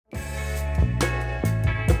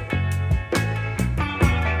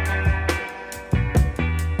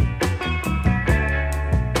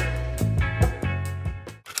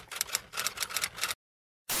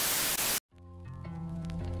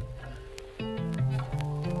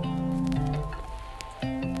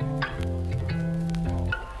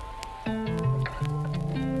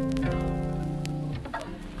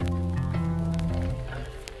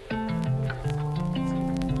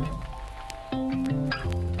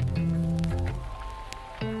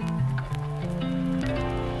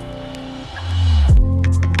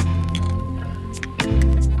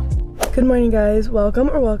Good morning guys,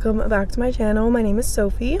 welcome back to my channel. My name is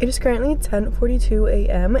Sophie. It is currently 10:42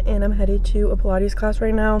 a.m. and I'm headed to a Pilates class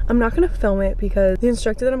right now. I'm not gonna film it because the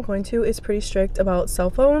instructor that I'm going to is pretty strict about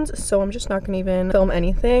cell phones, so I'm just not gonna even film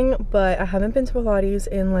anything. But I haven't been to Pilates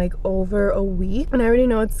in like over a week and I already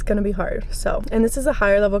know it's gonna be hard. So, and this is a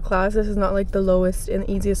higher level class. This is not like the lowest and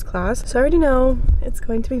easiest class, so I already know it's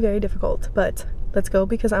going to be very difficult, but let's go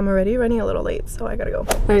because I'm already running a little late, so I gotta go.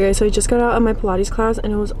 Alright guys, so I just got out of my Pilates class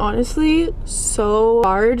and it was honestly so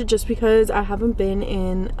hard just because I haven't been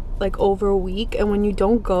in like over a week, and when you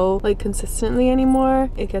don't go like consistently anymore,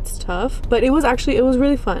 it gets tough. But it was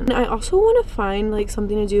really fun. I also want to find like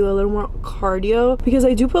something to do a little more cardio because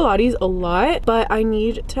I do Pilates a lot, but I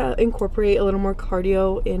need to incorporate a little more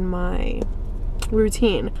cardio in my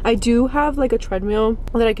routine. I do have like a treadmill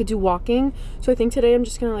that I could do walking, so I think today I'm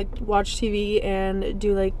just gonna like watch TV and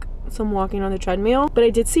do like some walking on the treadmill. But I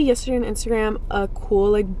did see yesterday on Instagram a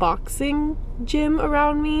cool like boxing gym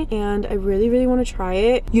around me and I really want to try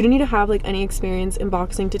it. You don't need to have like any experience in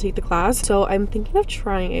boxing to take the class, so I'm thinking of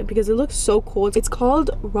trying it because it looks so cool. It's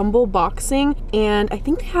called Rumble Boxing and I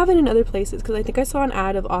think they have it in other places because I think I saw an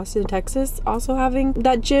ad of Austin, Texas also having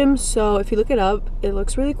that gym. So if you look it up, it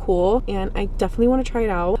looks really cool and I definitely want to try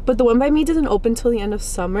it out. But the one by me doesn't open till the end of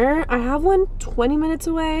summer. I have one 20 minutes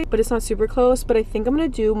away, but it's not super close. But I think I'm gonna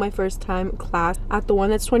do my first time class at the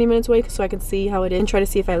one that's 20 minutes away so I can see how it is and try to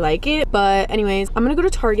see if I like it. But anyways, I'm gonna go to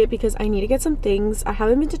Target because I need to get some things. I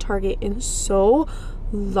haven't been to Target in so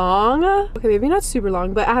long. Okay, maybe not super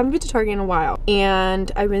long, but I haven't been to Target in a while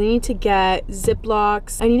and I really need to get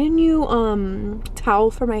Ziplocs. I need a new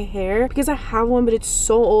towel for my hair because I have one but it's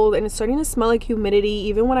so old and it's starting to smell like humidity.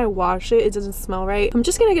 Even when I wash it, it doesn't smell right. I'm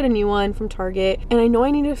just gonna get a new one from Target, and I know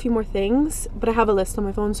I needed a few more things, but I have a list on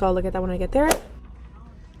my phone, so I'll look at that when I get there.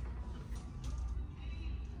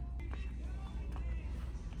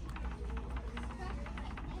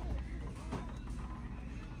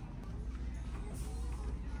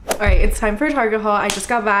 Alright, it's time for a Target haul. I just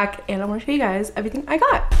got back and I want to show you guys everything I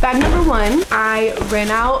got. Bag number one, I ran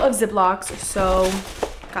out of Ziplocs, so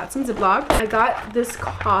got some Ziplocs. I got this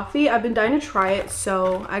coffee. I've been dying to try it,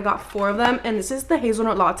 so I got 4 of them, and this is the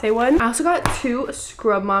hazelnut latte one. I also got 2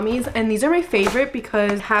 scrub mommies, and these are my favorite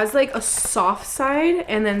because it has like a soft side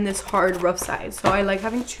and then this hard rough side, so I like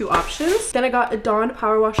having 2 options. Then I got a Dawn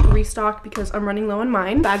Power Wash restock because I'm running low on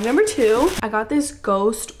mine. Bag number 2, I got this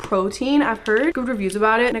Ghost protein. I've heard good reviews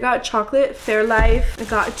about it. And I got chocolate Fairlife. I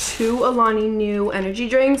got 2 Alani Nu energy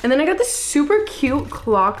drinks, and then I got this super cute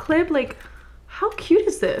claw clip. Like, how cute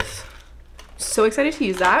is this? So excited to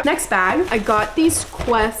use that. Next bag, I got these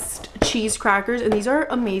Quest cheese crackers, and these are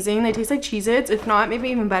amazing. They taste like Cheez-Its, if not maybe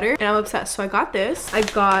even better, and I'm obsessed, so I got this. I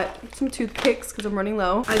got some toothpicks because I'm running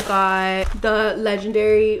low. I got the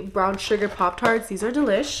legendary brown sugar Pop-Tarts. These are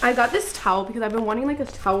delish. I got this towel because I've been wanting like a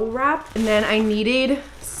towel wrap, and then I needed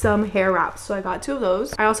some hair wraps, so I got 2 of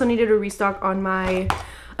those. I also needed a restock on my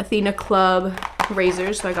Athena Club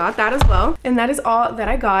razors, so I got that as well. And that is all that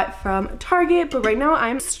I got from Target, but right now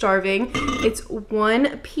I'm starving. It's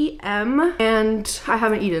 1 p.m. and I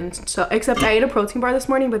haven't eaten, so except I ate a protein bar this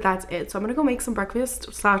morning, but that's it. So I'm gonna go make some breakfast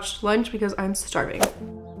 / lunch because I'm starving.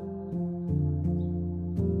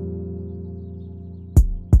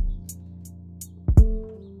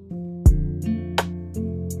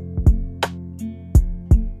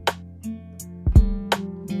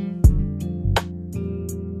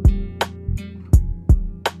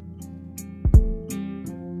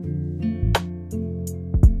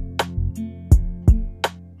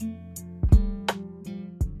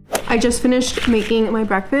 I just finished making my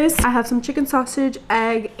breakfast. I have some chicken sausage,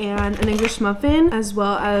 egg, and an English muffin, as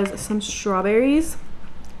well as some strawberries.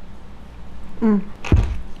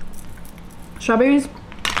 Strawberries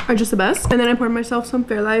are just the best. And then I poured myself some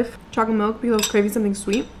Fairlife chocolate milk because I was craving something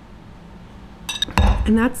sweet.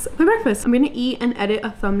 And that's my breakfast. I'm gonna eat and edit a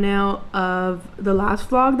thumbnail of the last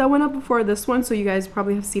vlog that went up before this one, so you guys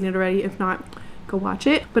probably have seen it already. If not, go watch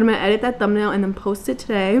it. But I'm gonna edit that thumbnail and then post it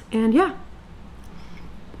today. And yeah,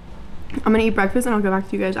 I'm gonna eat breakfast and I'll go back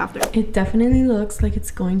to you guys after. It definitely looks like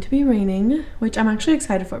it's going to be raining, which I'm actually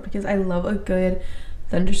excited for because I love a good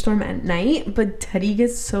thunderstorm at night, but Teddy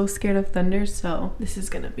gets so scared of thunder, so this is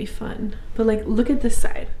gonna be fun. But like, look at this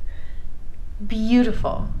side.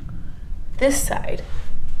 Beautiful. This side,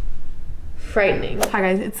 frightening. Hi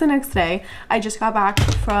guys, it's the next day. I just got back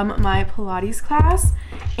from my Pilates class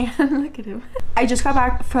and look at him. I just got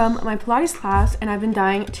back from my Pilates class and I've been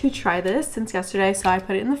dying to try this since yesterday, so I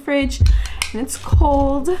put it in the fridge and it's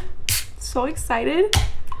cold. So excited.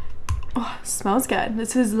 Oh, smells good.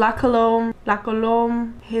 This is La Colombe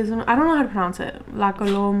hazelnut. I don't know how to pronounce it. La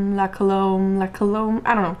Colombe,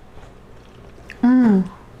 I don't know.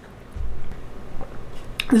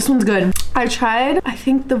 This one's good. I tried, I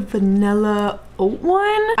think, the vanilla oat one.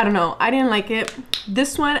 I don't know, I didn't like it.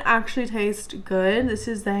 This one actually tastes good. This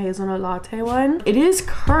is the hazelnut latte one. It is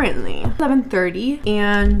currently 11:30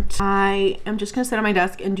 and I am just gonna sit at my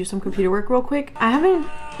desk and do some computer work real quick. I haven't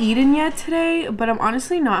eaten yet today, but I'm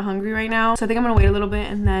honestly not hungry right now, so I think I'm gonna wait a little bit,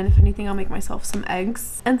 and then if anything I'll make myself some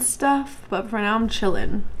eggs and stuff, but for now I'm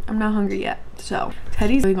chilling. I'm not hungry yet. So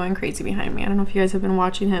Teddy's really going crazy behind me. I don't know if you guys have been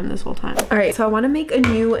watching him this whole time. All right, so I want to make a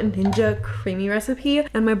new Ninja creamy recipe,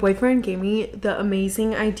 and my boyfriend gave me the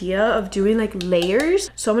amazing idea of doing like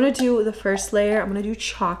layers. So I'm gonna do the first layer, I'm gonna do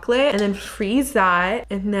chocolate and then freeze that,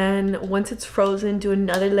 and then once it's frozen do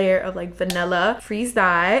another layer of like vanilla, freeze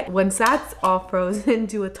that. Once that's all frozen,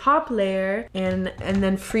 do a top layer and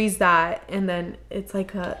then freeze that, and then it's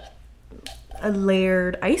like a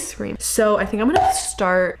layered ice cream. So I think I'm gonna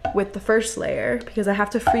start with the first layer because I have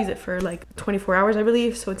to freeze it for like 24 hours, I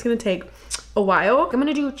believe, so it's gonna take a while. I'm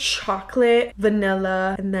gonna do chocolate,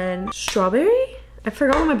 vanilla, and then strawberry. I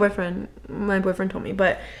forgot what my boyfriend told me,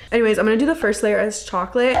 but anyways, I'm gonna do the first layer as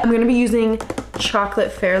chocolate. I'm gonna be using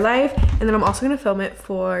chocolate Fairlife, and then I'm also gonna film it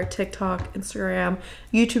for TikTok, Instagram,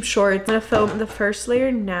 YouTube Shorts. I'm gonna film the first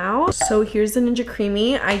layer now. So here's the Ninja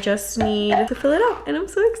Creamy. I just need to fill it up, and I'm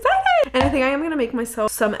so excited. And I think I am gonna make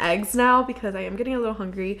myself some eggs now because I am getting a little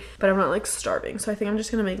hungry, but I'm not like starving. So I think I'm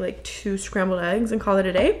just gonna make like 2 scrambled eggs and call it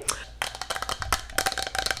a day.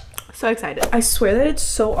 So excited. I swear that it's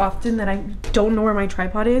so often that I don't know where my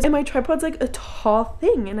tripod is, and my tripod's like a tall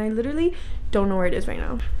thing and I literally don't know where it is right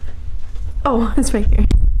now. Oh, it's right here.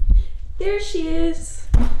 There she is.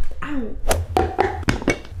 Ow.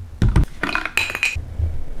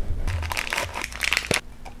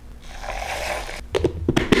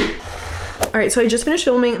 All right, so I just finished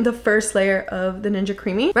filming the first layer of the Ninja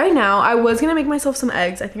Creamy. Right now, I was gonna make myself some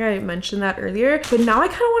eggs. I think I mentioned that earlier, but now I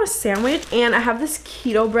kind of want a sandwich, and I have this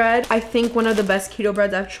keto bread. I think one of the best keto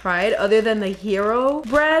breads I've tried, other than the Hero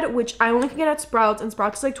bread, which I only can get at Sprouts, and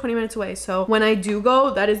Sprouts is like 20 minutes away. So when I do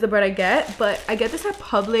go, that is the bread I get, but I get this at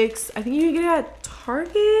Publix. I think you can get it at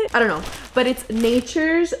Target. I don't know, but it's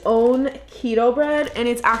Nature's Own keto bread, and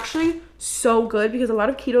it's actually so good because a lot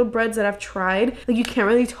of keto breads that I've tried, like you can't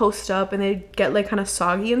really toast up and they get like kind of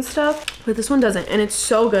soggy and stuff, but this one doesn't, and it's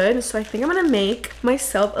so good. So I think I'm gonna make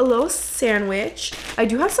myself a little sandwich. I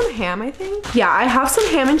do have some ham, I think. Yeah, I have some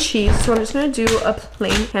ham and cheese, so I'm just gonna do a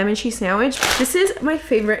plain ham and cheese sandwich. This is my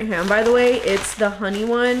favorite ham, by the way. It's the honey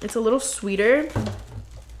one. It's a little sweeter.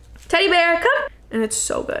 Teddy bear, come! And it's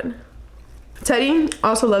so good. Teddy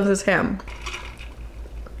also loves this ham.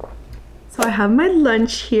 So I have my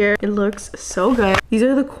lunch here. It looks so good. These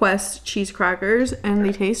are the Quest cheese crackers, and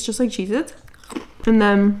they taste just like Cheez-Its. And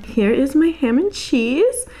then here is my ham and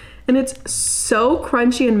cheese, and it's so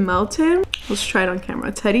crunchy and melted. Let's try it on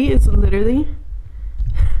camera. Teddy is literally...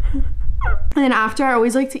 And then after, I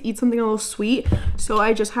always like to eat something a little sweet, so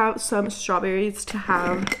I just have some strawberries to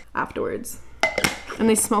have afterwards. And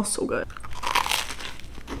they smell so good.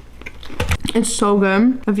 It's so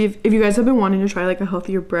good. If you guys have been wanting to try like a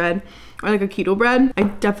healthier bread or like a keto bread, I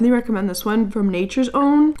definitely recommend this one from Nature's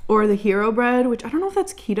Own, or the Hero bread, which I don't know if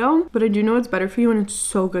that's keto, but I do know it's better for you and it's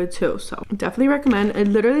so good too. So definitely recommend. It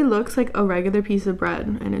literally looks like a regular piece of bread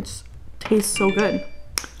and it tastes so good.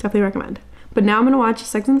 Definitely recommend. But now I'm gonna watch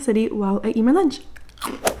Sex and the City while I eat my lunch.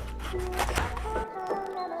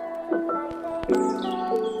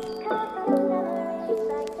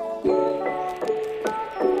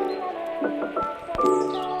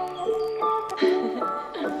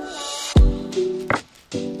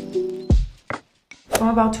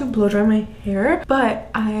 I'm about to blow dry my hair, but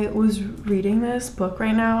I was reading this book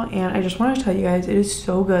right now and I just want to tell you guys it is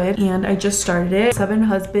so good, and I just started it, 7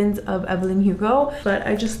 Husbands of Evelyn Hugo, but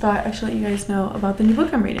I just thought I should let you guys know about the new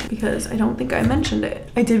book I'm reading because I don't think I mentioned it.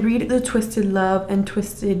 I did read the Twisted Love and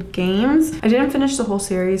Twisted Games. I didn't finish the whole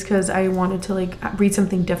series because I wanted to like read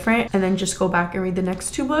something different and then just go back and read the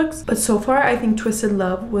next 2 books, but so far I think Twisted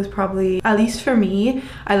Love was probably, at least for me,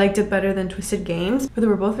 I liked it better than Twisted Games, but they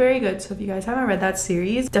were both very good. So if you guys haven't read that series,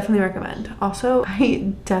 definitely recommend. Also,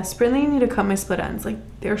 I desperately need to cut my split ends. Like,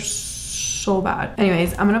 they're so bad.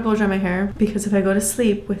 Anyways, I'm gonna blow dry my hair because if I go to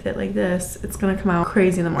sleep with it like this, it's gonna come out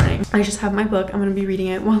crazy in the morning. I just have my book. I'm gonna be reading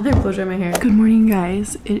it while I blow dry my hair. Good morning,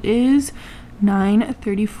 guys. It is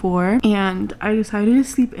 9:34 and I decided to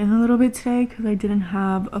sleep in a little bit today because I didn't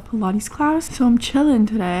have a Pilates class, so I'm chilling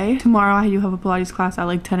today. Tomorrow I do have a Pilates class at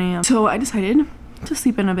like 10 a.m. so I decided to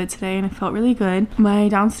sleep in a bit today and it felt really good. My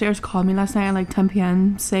downstairs called me last night at like 10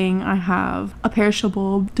 p.m. saying I have a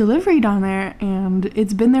perishable delivery down there and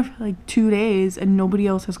it's been there for like 2 days and nobody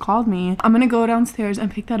else has called me. I'm gonna go downstairs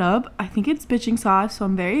and pick that up. I think it's bitching sauce, so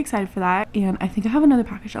I'm very excited for that. And I think I have another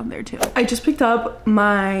package down there too. I just picked up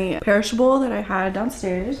my perishable that I had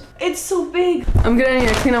downstairs. It's so big. I'm gonna need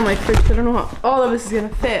to clean out my fridge. I don't know how all of this is gonna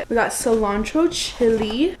fit. We got cilantro,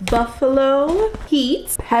 chili, buffalo,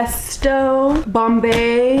 heat, pesto,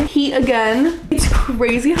 Bombay, heat again. It's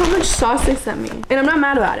crazy how much sauce they sent me. And I'm not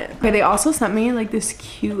mad about it. Okay, they also sent me like this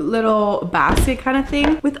cute little basket kind of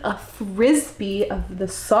thing with a frisbee of the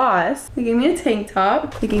sauce. They gave me a tank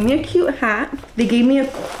top. They gave me a cute hat. They gave me a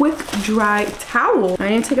quick dry towel. I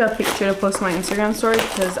need to take a picture to post on my Instagram story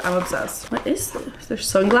because I'm obsessed. What is this? They're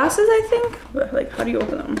sunglasses, I think. But like, how do you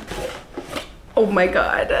open them? Oh my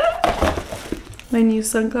god. My new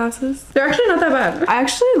sunglasses. They're actually not that bad. I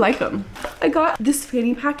actually like them. I got this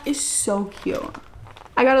fanny pack is so cute.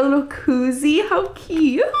 I got a little koozie, how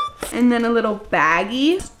cute. And then a little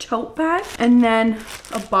baggie, tote bag, and then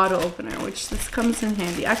a bottle opener, which this comes in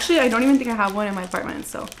handy. Actually, I don't even think I have one in my apartment,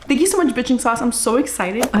 so. Thank you so much, bitching sauce. I'm so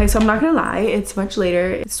excited. Okay, so I'm not gonna lie, it's much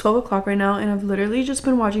later. It's 12 o'clock right now, and I've literally just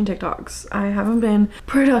been watching TikToks. I haven't been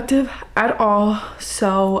productive at all,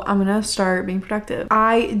 so I'm gonna start being productive.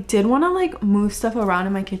 I did wanna like move stuff around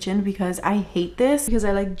in my kitchen because I hate this, because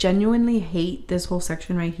I like genuinely hate this whole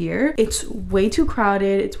section right here. It's way too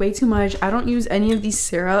crowded, it's way too much. I don't use any of these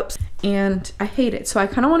syrups and I hate it. So I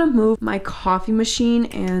kind of want to move my coffee machine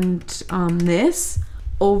and this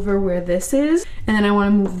over where this is, and then I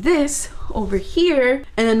want to move this over here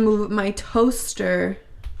and then move my toaster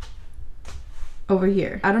over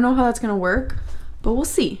here. I don't know how that's gonna work, but we'll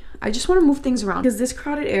see. I just want to move things around because this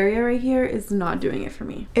crowded area right here is not doing it for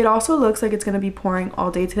me. It also looks like it's gonna be pouring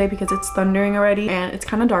all day today because it's thundering already and it's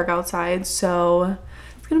kind of dark outside, so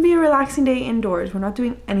it's gonna be a relaxing day indoors. We're not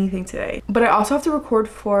doing anything today. But I also have to record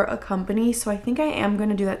for a company, so I think I am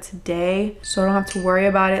gonna do that today so I don't have to worry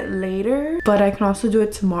about it later. But I can also do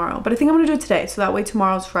it tomorrow. But I think I'm gonna do it today, so that way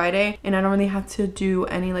tomorrow's Friday and I don't really have to do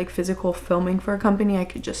any like physical filming for a company. I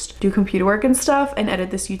could just do computer work and stuff and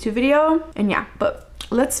edit this YouTube video. And yeah, but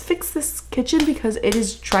let's fix this kitchen because it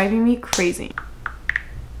is driving me crazy.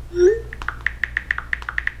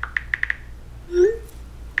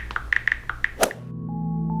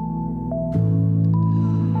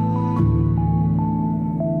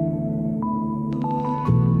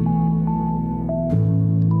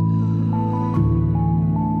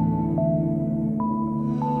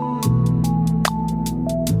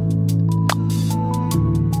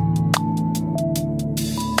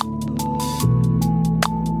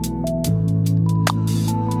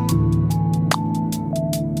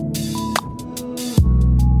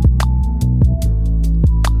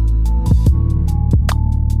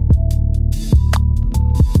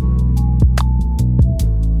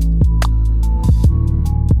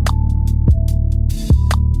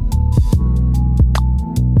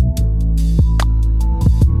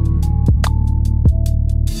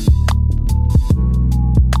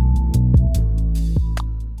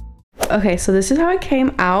 Okay, so this is how it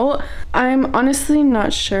came out. I'm honestly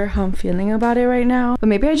not sure how I'm feeling about it right now, but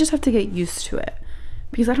maybe I just have to get used to it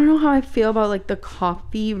because I don't know how I feel about like the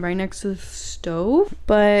coffee right next to the stove,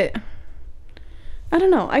 but I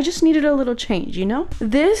don't know. I just needed a little change, you know?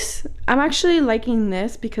 This, I'm actually liking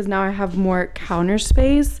this because now I have more counter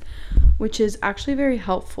space, which is actually very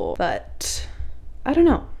helpful, but I don't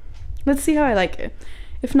know. Let's see how I like it.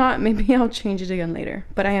 If not, maybe I'll change it again later.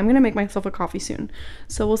 But I am gonna make myself a coffee soon.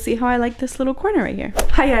 So we'll see how I like this little corner right here.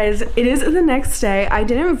 Hi guys, it is the next day. I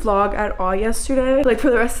didn't vlog at all yesterday, like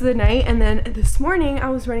for the rest of the night. And then this morning I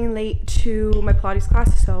was running late to my Pilates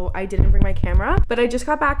class, so I didn't bring my camera. But I just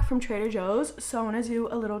got back from Trader Joe's, so I wanna do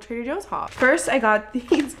a little Trader Joe's haul. First, I got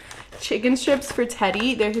these chicken strips for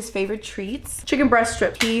Teddy. They're his favorite treats. Chicken breast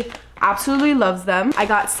strips. He absolutely loves them. I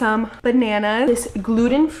got some bananas, this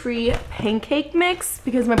gluten-free pancake mix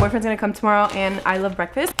because my boyfriend's gonna come tomorrow and I love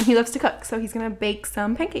breakfast and he loves to cook, so he's gonna bake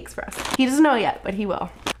some pancakes for us. He doesn't know yet, but he will.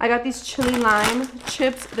 I got these chili lime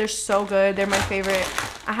chips. They're so good. They're my favorite.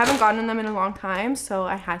 I haven't gotten them in a long time, so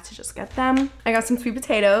I had to just get them. I got some sweet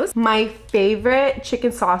potatoes. My favorite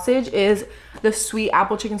chicken sausage is the sweet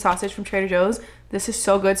apple chicken sausage from Trader Joe's. This is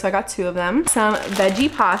so good, so I got 2 of them. Some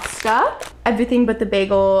veggie pasta, everything but the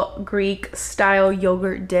bagel Greek style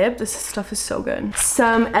yogurt dip. This stuff is so good.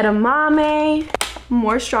 Some edamame,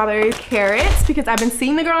 more strawberries, carrots, because I've been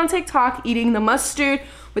seeing the girl on TikTok eating the mustard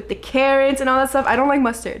with the carrots and all that stuff. I don't like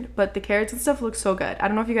mustard, but the carrots and stuff look so good. I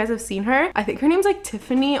don't know if you guys have seen her. I think her name's like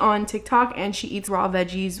Tiffany on TikTok, and she eats raw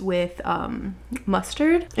veggies with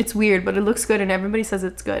mustard. It's weird, but it looks good and everybody says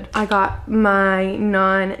it's good. I got my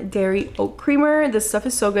non-dairy oat creamer. This stuff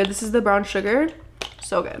is so good. This is the brown sugar.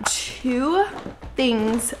 So good. 2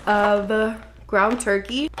 things of ground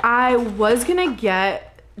turkey. I was gonna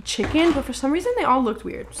get chicken, but for some reason they all looked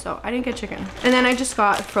weird, so I didn't get chicken. And then I just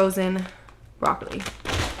got frozen broccoli.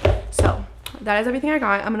 So that is everything I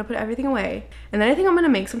got. I'm gonna put everything away, and then I think I'm gonna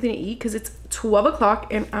make something to eat because it's 12 o'clock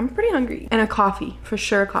and I'm pretty hungry. And a coffee, for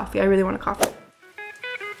sure. Coffee. I really want a coffee.